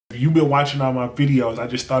you've been watching all my videos, I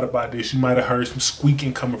just thought about this. You might have heard some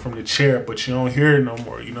squeaking coming from the chair, but you don't hear it no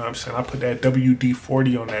more. You know what I'm saying? I put that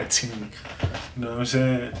WD-40 on that team. You know what I'm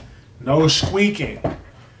saying? No squeaking.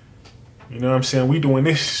 You know what I'm saying? We doing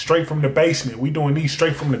this straight from the basement. We doing these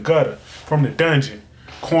straight from the gutter, from the dungeon.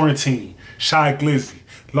 Quarantine, Shy Glizzy,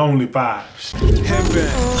 Lonely Vibes.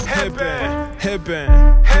 Headband, headband,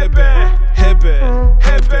 headband, headband, headband,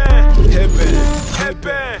 headband,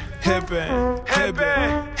 headband, headband,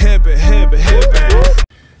 headband, headband, headband, headband.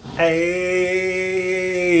 Hey,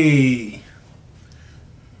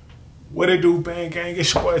 what it do, Bang Gang?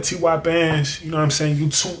 It's your boy T.Y. Bands. You know what I'm saying? You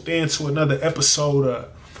tuned in to another episode of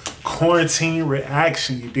Quarantine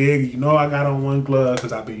Reaction, you dig? You know I got on one glove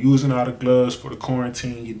because I've been using all the gloves for the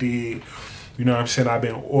quarantine, you dig? You know what I'm saying? I've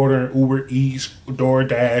been ordering Uber Eats,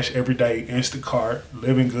 DoorDash every day, Instacart,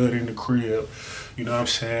 living good in the crib. You know what I'm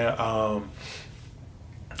saying?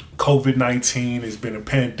 COVID-19 has been a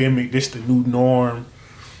pandemic. This the new norm.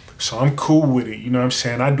 So I'm cool with it. You know what I'm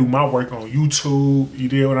saying? I do my work on YouTube. You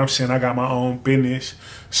dig what I'm saying? I got my own business.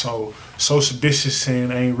 So social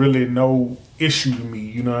distancing ain't really no issue to me.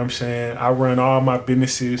 You know what I'm saying? I run all my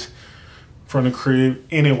businesses from the crib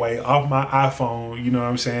anyway, off my iPhone. You know what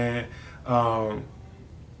I'm saying?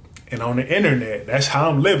 And on the internet. That's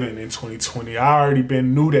how I'm living in 2020. I already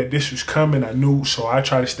knew that this was coming. I knew, so I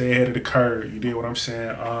try to stay ahead of the curve. You dig what I'm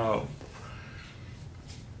saying?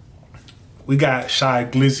 We got Shy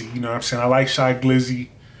Glizzy, you know what I'm saying? I like Shy Glizzy,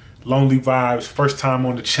 Lonely Vibes, first time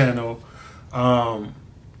on the channel. Y'all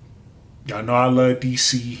know I love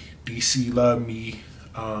DC. DC love me.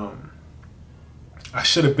 I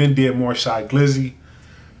should have been did more Shy Glizzy.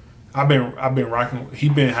 I've been rocking. He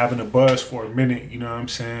been having a buzz for a minute, you know what I'm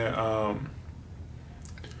saying?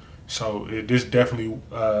 So this definitely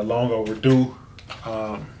long overdue.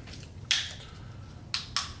 Hold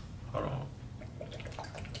on.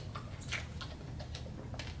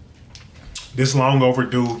 This long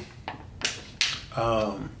overdue.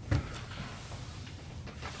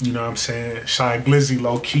 You know what I'm saying? Shy Glizzy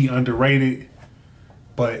low key underrated,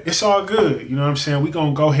 but it's all good. You know what I'm saying? We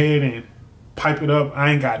gonna go ahead and pipe it up.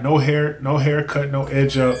 I ain't got no haircut, no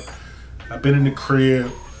edge up. I've been in the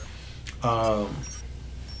crib. Y'all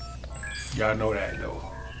know that though.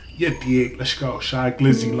 Yeah, dig. Let's go. Shy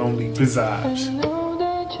Glizzy, Lonely Vibes.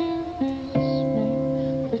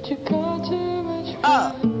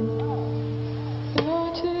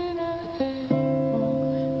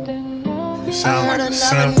 Sound like the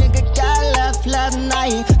sun. Nigga got left last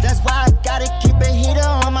night. That's why I gotta keep a heater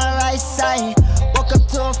on my right side. Woke up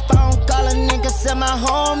to a phone call, a nigga said my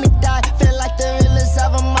homie died. Feel like the realest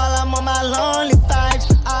of them all, I'm on my lonely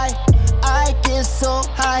vibes. I get so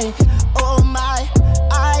high, oh my,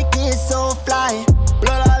 I get so fly.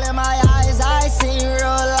 Blood all in my eyes, I seen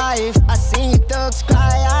real life. I seen thugs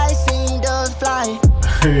cry, I seen doves fly.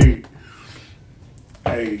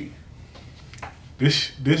 Hey,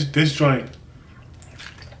 this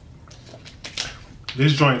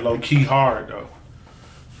joint low key hard though.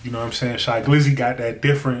 You know what I'm saying? Shy Glizzy got that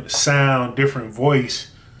different sound, different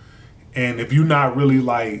voice. And if you're not really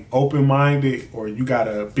like open-minded or you got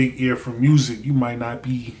a big ear for music, you might not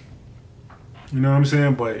be, you know what I'm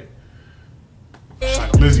saying? But Shy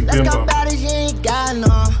Glizzy been bumping. You ain't got no,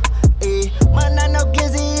 man, I know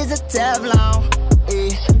Glizzy is a Teflon.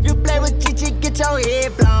 You play with Chichi, get your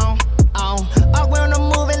head blown. I went on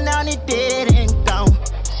moving down, he didn't go.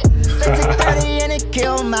 30 and it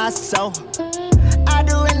killed my soul. I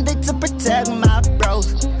do anything to protect my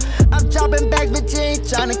bros. I'm dropping bags, but you ain't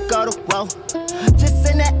tryna go to war. Just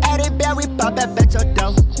in the attic, bed, we pop that bet your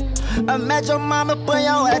dough. I met your mama, put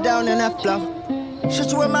your head down in that flow.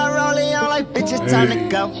 Shoot you with my rollie on like, bitch, it's time to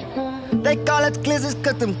go. They call us Glizzes,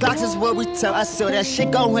 cause them Glocks is what we tell. I saw that shit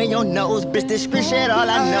go in your nose, bitch, this street shit all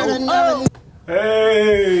I know.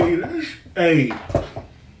 Hey,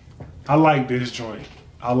 I like this joint.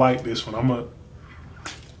 I like this one. I'm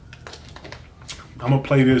gonna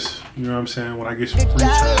play this, you know what I'm saying, when I get some free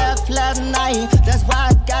time. Left last night. That's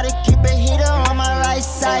why I gotta keep a heater on my right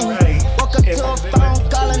side. Woke up to a phone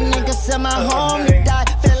call, a nigga said my homie died.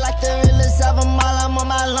 Feel like the realest of them all, I'm on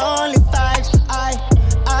my lonely vibes.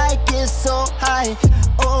 I get so high,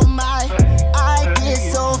 oh my, I get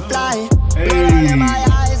so fly. Blood all in my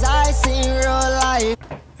eyes, I see real life.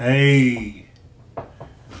 Hey.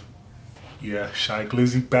 Yeah, Shy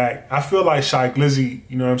Glizzy back. I feel like Shy Glizzy,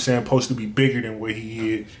 you know what I'm saying, supposed to be bigger than what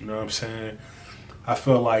he is. You know what I'm saying? I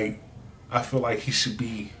feel like he should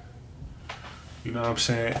be, you know what I'm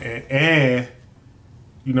saying? And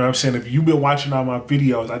You know what I'm saying? If you've been watching all my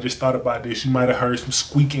videos, I just thought about this. You might have heard some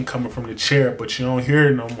squeaking coming from the chair, but you don't hear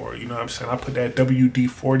it no more. You know what I'm saying? I put that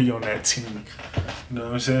WD-40 on that team. You know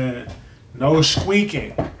what I'm saying? No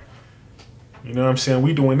squeaking. You know what I'm saying?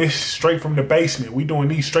 We doing this straight from the basement. We doing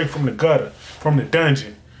these straight from the gutter, from the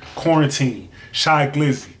dungeon. Quarantine, Shy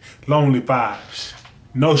Glizzy, Lonely Vibes.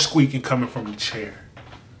 No squeaking coming from the chair.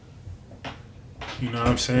 You know what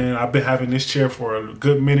I'm saying? I've been having this chair for a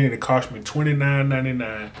good minute. It cost me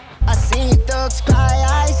 $29.99. I seen thugs cry,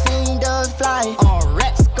 I seen doves fly. All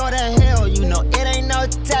rats go to hell, you know it ain't no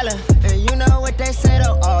telling. And you know what they say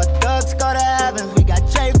though, all thugs go to heaven. We got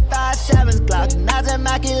J57s, Glock 9s and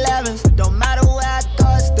Mac 11s. Don't matter where I go,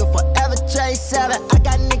 it's still forever J7. I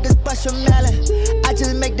got niggas bust your melon. I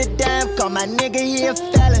just make the damn call, my nigga he a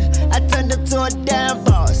felon. I turned him to a damn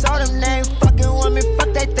boss. All them names fucking with me,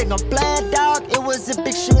 fuck they think I'm playing dog. It was a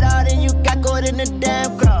big shootout and you got caught in the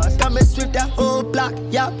damn cross. Come and sweep that whole block,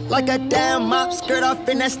 yup, like a damn mop. Skirt off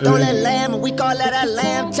in that stolen lamb, and we call that a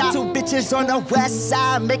lamb chop. Two bitches on the west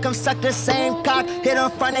side, make them suck the same cock. Hit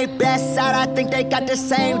them from they best side, I think they got the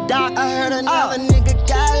same doc. I heard another nigga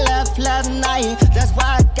got left last night. That's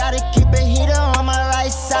why I gotta keep a heater on my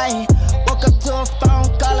right side. Woke up to a phone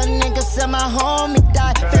call, a nigga said my homie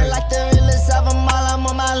died. Feel like the realest of them all, I'm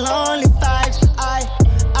on my lonely vibes.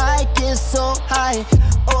 I get so high,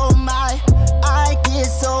 oh my, I get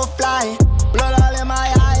so fly. Blood all in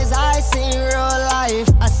my eyes, I seen real life.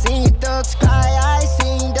 I seen thugs cry, I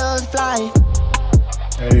seen doves fly.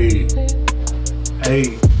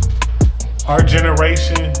 Hey, our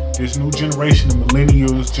generation, this new generation, the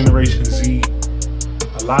millennials, Generation Z,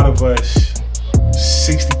 a lot of us,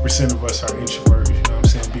 60% of us are introverted. You know what I'm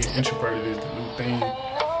saying? Being introverted is the new thing.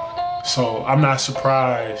 So I'm not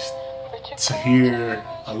surprised to hear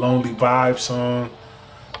a Lonely Vibe song,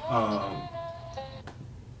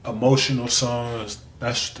 emotional songs.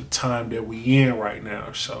 That's the time that we in right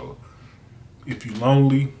now. So if you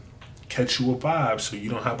lonely, catch you a vibe so you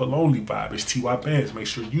don't have a lonely vibe. It's TY Bands. Make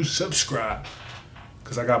sure you subscribe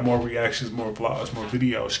because I got more reactions, more vlogs, more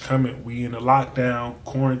videos coming. We in a lockdown,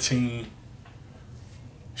 quarantine.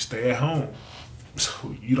 Stay at home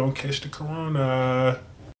so you don't catch the corona.